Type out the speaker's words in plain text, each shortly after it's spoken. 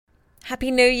Happy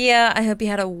New Year. I hope you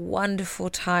had a wonderful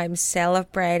time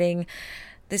celebrating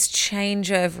this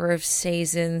changeover of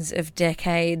seasons, of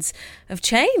decades, of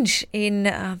change in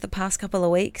the past couple of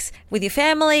weeks with your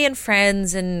family and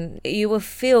friends, and you were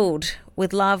filled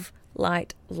with love,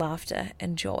 light, laughter,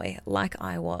 and joy like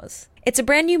I was. It's a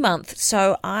brand new month,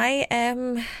 so I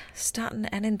am starting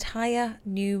an entire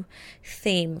new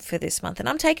theme for this month, and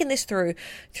I'm taking this through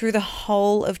the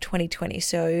whole of 2020.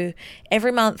 So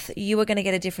every month you are going to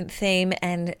get a different theme,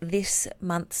 and this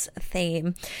month's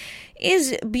theme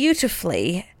is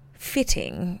beautifully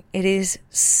fitting. It is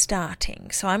starting.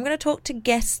 So I'm going to talk to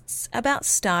guests about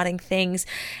starting things,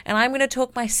 and I'm going to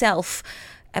talk myself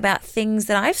about things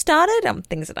that I've started,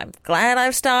 things that I'm glad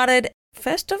I've started.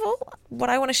 First of all, what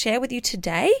I want to share with you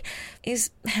today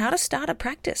is how to start a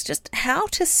practice, just how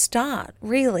to start,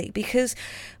 really, because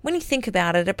when you think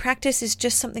about it, a practice is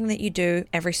just something that you do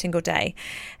every single day,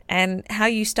 and how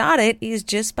you start it is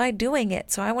just by doing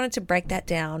it. So I wanted to break that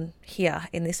down here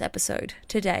in this episode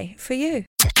today for you.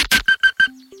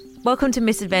 Welcome to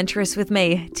Misadventurous with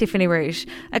me, Tiffany Rouge,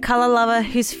 a colour lover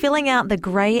who's filling out the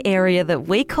grey area that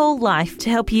we call life to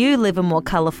help you live a more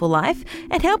colourful life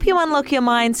and help you unlock your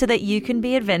mind so that you can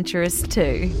be adventurous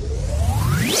too.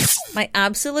 My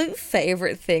absolute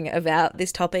favourite thing about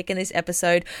this topic in this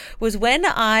episode was when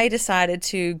I decided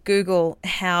to Google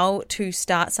how to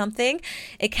start something,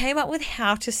 it came up with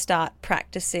how to start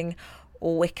practicing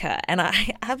Wicca, and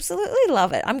I absolutely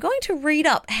love it. I'm going to read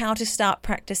up how to start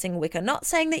practicing Wicca, not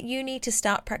saying that you need to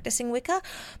start practicing Wicca,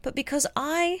 but because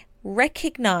I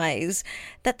recognize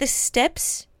that the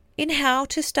steps in how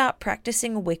to start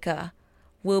practicing Wicca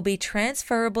will be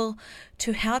transferable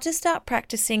to how to start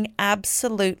practicing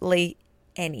absolutely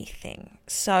anything.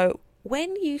 So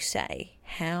when you say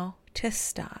how to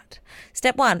start,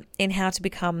 step one in how to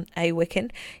become a Wiccan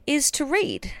is to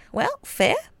read. Well,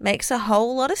 fair, makes a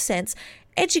whole lot of sense.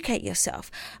 Educate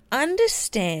yourself.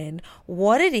 Understand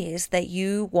what it is that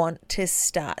you want to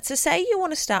start. So say you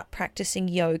want to start practicing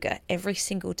yoga every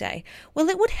single day. Well,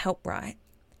 it would help, right,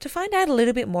 to find out a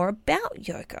little bit more about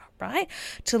yoga, right?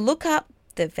 To look up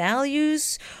the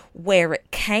values, where it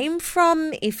came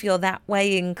from, if you're that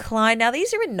way inclined. Now,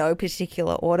 these are in no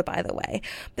particular order, by the way.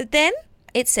 But then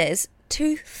it says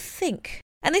to think.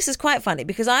 And this is quite funny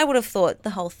because I would have thought the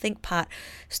whole think part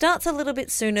starts a little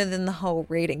bit sooner than the whole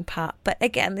reading part. But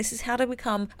again, this is how to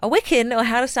become a Wiccan or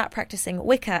how to start practicing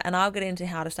Wicca. And I'll get into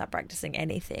how to start practicing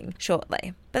anything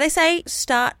shortly. But they say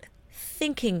start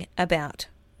thinking about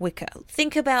Wicca.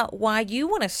 Think about why you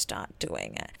want to start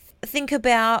doing it. Think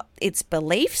about its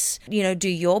beliefs. Do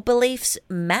your beliefs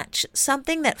match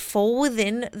something that fall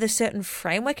within the certain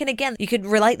framework? And again, you could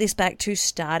relate this back to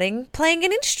starting playing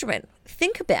an instrument.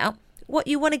 Think about what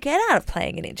you want to get out of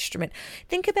playing an instrument.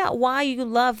 Think about why you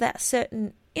love that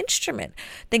certain instrument.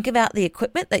 Think about the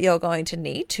equipment that you're going to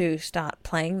need to start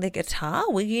playing the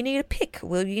guitar. Will you need a pick?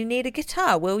 Will you need a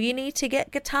guitar? Will you need to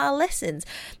get guitar lessons?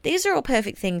 These are all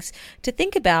perfect things to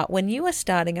think about when you are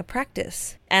starting a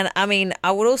practice. And I mean,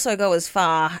 I would also go as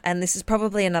far, and this is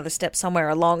probably another step somewhere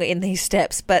along in these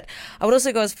steps, but I would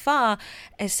also go as far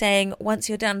as saying once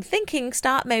you're done thinking,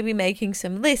 start maybe making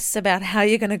some lists about how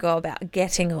you're going to go about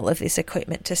getting all of this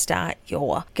equipment to start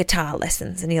your guitar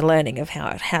lessons and your learning of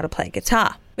how to play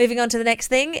guitar. Moving on to the next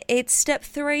thing, it's step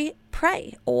 3,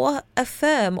 pray or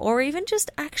affirm or even just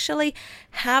actually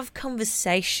have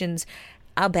conversations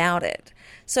about it.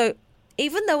 So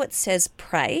even though it says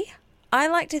pray, I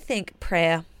like to think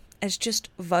prayer as just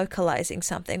vocalizing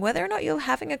something, whether or not you're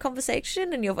having a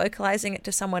conversation and you're vocalizing it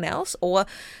to someone else, or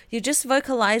you're just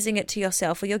vocalizing it to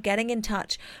yourself, or you're getting in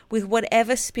touch with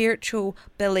whatever spiritual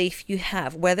belief you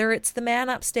have, whether it's the man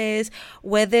upstairs,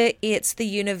 whether it's the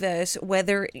universe,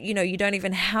 whether, you don't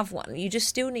even have one. You just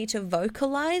still need to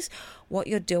vocalize what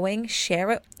you're doing,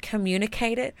 share it,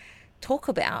 communicate it, talk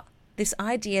about this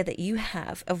idea that you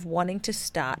have of wanting to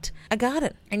start a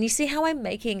garden. And you see how I'm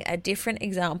making a different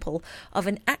example of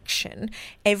an action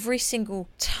every single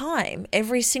time,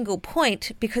 every single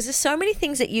point, because there's so many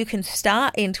things that you can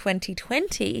start in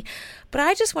 2020. But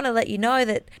I just want to let you know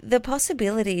that the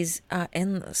possibilities are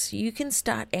endless. You can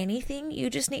start anything. You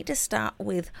just need to start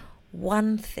with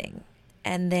one thing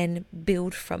and then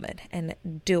build from it and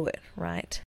do it,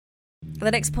 right?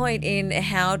 The next point in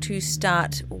how to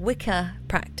start Wicca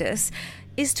practice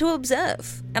is to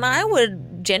observe. And I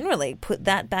would generally put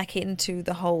that back into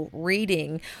the whole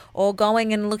reading or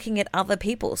going and looking at other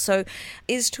people. So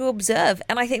is to observe.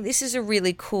 And I think this is a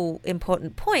really cool,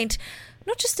 important point.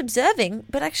 Not just observing,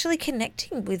 but actually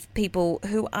connecting with people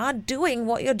who are doing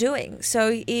what you're doing.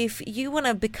 So if you want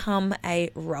to become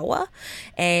a rower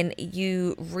and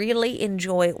you really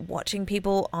enjoy watching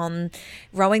people on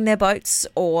rowing their boats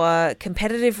or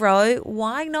competitive row,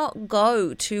 why not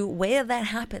go to where that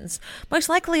happens? Most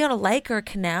likely on a lake or a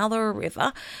canal or a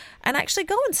river, and actually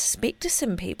go and speak to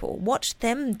some people, watch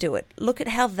them do it, look at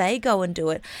how they go and do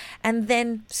it, and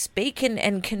then speak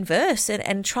and converse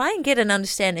and try and get an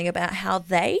understanding about how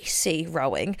they see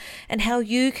rowing and how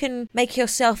you can make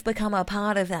yourself become a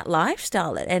part of that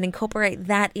lifestyle and incorporate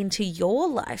that into your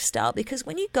lifestyle. Because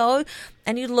when you go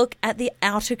and you look at the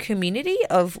outer community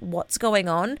of what's going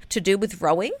on to do with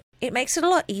rowing, it makes it a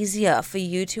lot easier for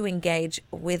you to engage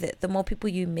with it. The more people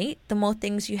you meet, the more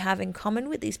things you have in common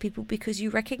with these people, because you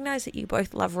recognize that you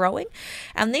both love rowing.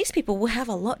 And these people will have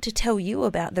a lot to tell you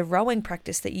about the rowing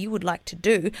practice that you would like to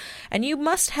do. And you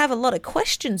must have a lot of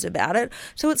questions about it.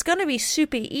 So it's going to be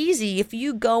super easy if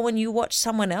you go and you watch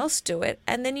someone else do it,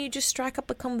 and then you just strike up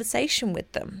a conversation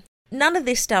with them. None of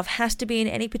this stuff has to be in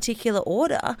any particular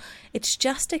order. It's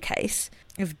just a case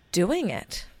of doing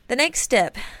it. The next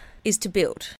step is to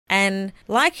build. And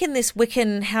like in this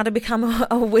Wiccan How to Become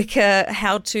a Wicca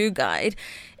how-to guide,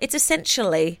 it's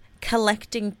essentially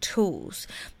collecting tools.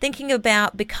 Thinking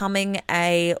about becoming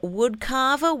a wood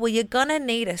carver, well, you're going to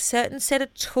need a certain set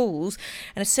of tools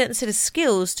and a certain set of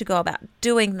skills to go about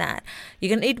doing that. You're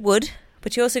going to need wood,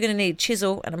 but you're also going to need a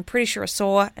chisel, and I'm pretty sure a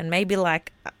saw, and maybe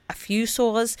like a few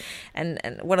saws, and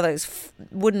what are those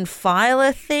wooden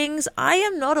filer things? I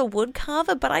am not a wood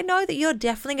carver, but I know that you're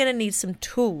definitely going to need some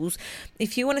tools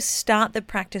if you want to start the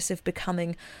practice of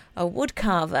becoming a wood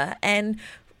carver. And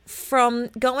from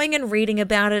going and reading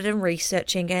about it and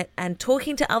researching it and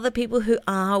talking to other people who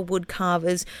are wood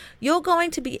carvers, you're going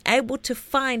to be able to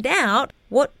find out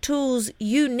what tools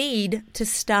you need to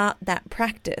start that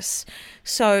practice.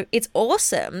 So it's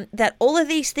awesome that all of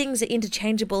these things are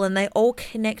interchangeable and they all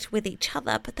connect with each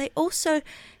other, but they also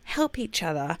help each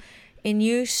other in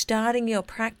you starting your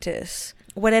practice,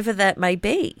 whatever that may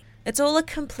be. It's all a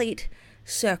complete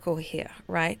circle here,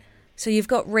 right? So you've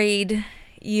got read,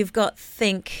 you've got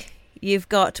think, you've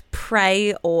got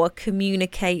pray or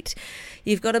communicate,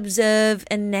 you've got observe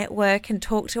and network and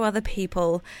talk to other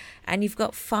people, and you've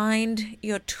got find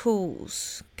your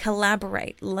tools,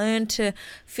 collaborate, learn to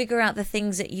figure out the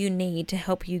things that you need to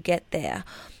help you get there.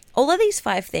 All of these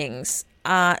 5 things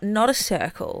are not a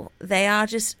circle. They are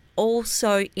just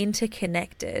also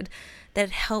interconnected that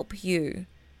help you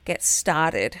get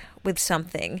started with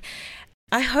something.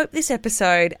 I hope this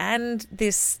episode and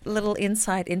this little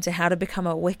insight into how to become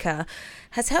a Wicca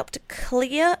has helped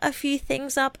clear a few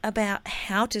things up about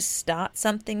how to start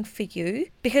something for you.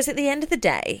 Because at the end of the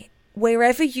day,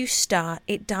 wherever you start,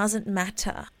 it doesn't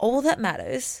matter. All that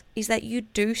matters is that you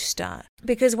do start.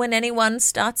 Because when anyone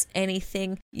starts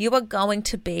anything, you are going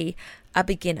to be a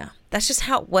beginner. That's just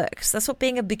how it works. That's what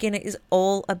being a beginner is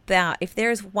all about. If there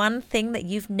is one thing that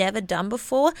you've never done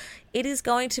before, it is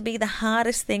going to be the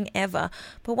hardest thing ever.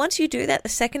 But once you do that the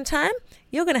second time,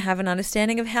 you're going to have an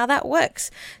understanding of how that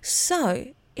works.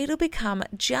 So it'll become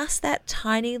just that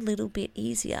tiny little bit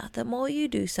easier. The more you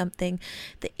do something,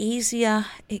 the easier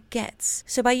it gets.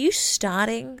 So by you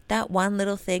starting that one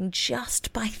little thing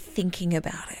just by thinking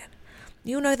about it,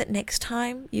 you'll know that next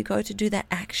time you go to do that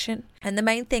action. And the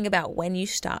main thing about when you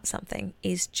start something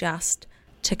is just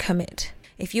to commit.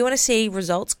 If you want to see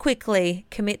results quickly,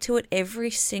 commit to it every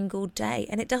single day.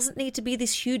 And it doesn't need to be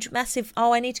this huge, massive,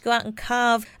 I need to go out and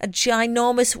carve a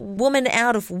ginormous woman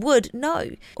out of wood.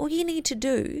 No, all you need to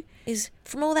do is,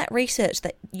 from all that research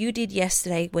that you did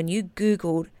yesterday when you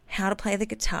Googled how to play the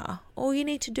guitar, all you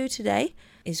need to do today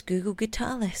is Google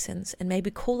guitar lessons and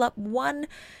maybe call up one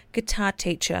guitar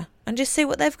teacher and just see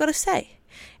what they've got to say.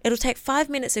 It'll take 5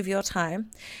 minutes of your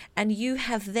time, and you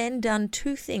have then done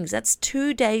 2 things. That's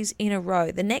 2 days in a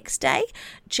row. The next day,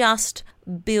 just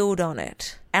build on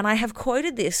it. And I have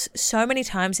quoted this so many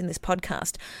times in this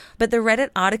podcast, but the Reddit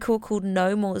article called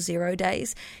No More 0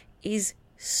 Days is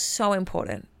so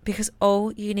important, because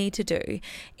all you need to do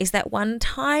is that one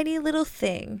tiny little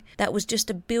thing that was just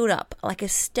a build up, like a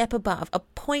step above, a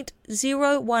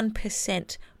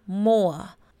 0.01%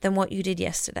 more than what you did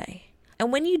yesterday. And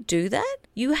when you do that,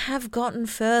 you have gotten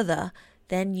further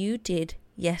than you did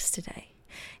yesterday.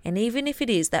 And even if it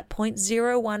is that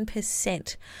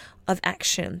 0.01% of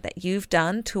action that you've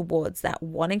done towards that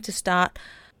wanting to start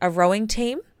a rowing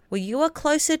team, well, you are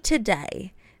closer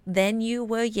today than you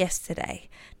were yesterday,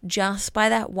 just by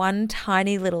that one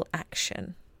tiny little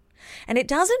action. And it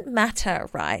doesn't matter,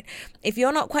 right, if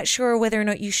you're not quite sure whether or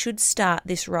not you should start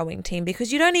this rowing team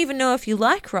because you don't even know if you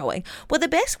like rowing. Well, the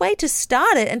best way to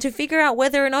start it and to figure out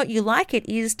whether or not you like it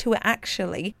is to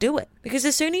actually do it. Because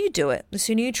the sooner you do it, the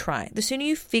sooner you try it, the sooner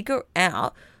you figure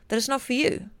out that it's not for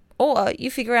you. Or you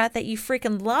figure out that you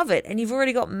freaking love it and you've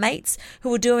already got mates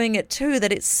who are doing it too,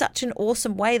 that it's such an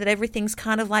awesome way that everything's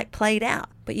kind of like played out.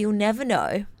 But you'll never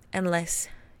know unless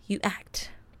you act.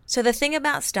 So the thing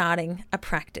about starting a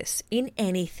practice in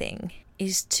anything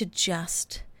is to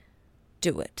just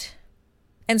do it.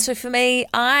 And so for me,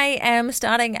 I am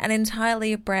starting an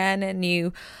entirely brand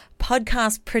new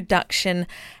podcast production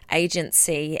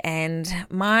agency, and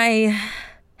my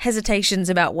hesitations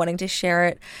about wanting to share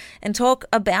it and talk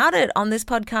about it on this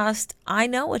podcast, I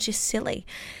know are just silly.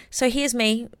 So here's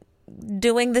me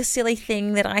doing the silly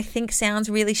thing that I think sounds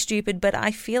really stupid, but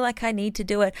I feel like I need to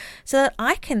do it so that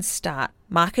I can start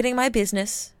marketing my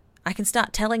business. I can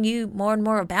start telling you more and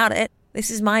more about it. This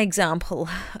is my example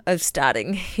of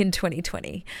starting in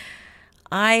 2020.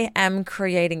 I am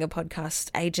creating a podcast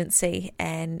agency,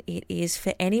 and it is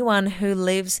for anyone who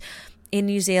lives in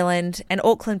New Zealand and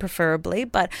Auckland preferably,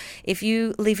 but if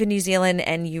you live in New Zealand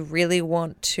and you really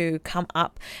want to come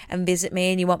up and visit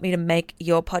me and you want me to make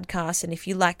your podcast, and if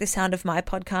you like the sound of my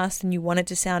podcast and you want it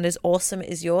to sound as awesome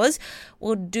as yours,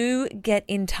 well, do get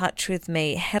in touch with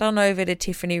me. Head on over to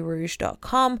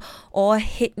tiffanyrouge.com or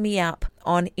hit me up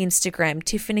on Instagram,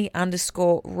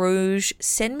 Tiffany_Rouge.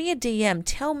 Send me a DM.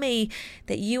 Tell me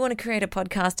that you want to create a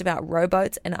podcast about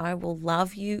rowboats and I will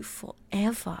love you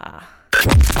forever.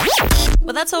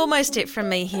 Well, that's almost it from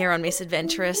me here on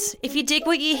Misadventurous. If you dig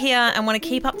what you hear and want to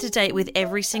keep up to date with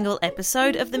every single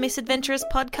episode of the Misadventurous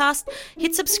podcast,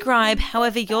 hit subscribe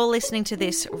however you're listening to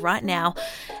this right now.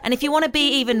 And if you want to be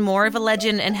even more of a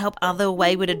legend and help other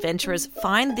wayward adventurers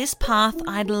find this path,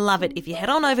 I'd love it if you head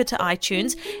on over to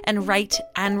iTunes and rate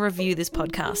and review this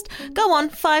podcast. Go on,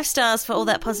 5 stars for all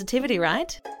that positivity,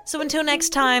 right? So until next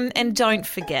time, and don't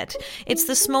forget, it's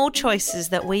the small choices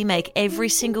that we make every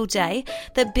single day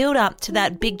that build up to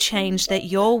that big change that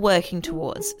you're working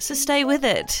towards. So stay with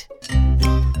it.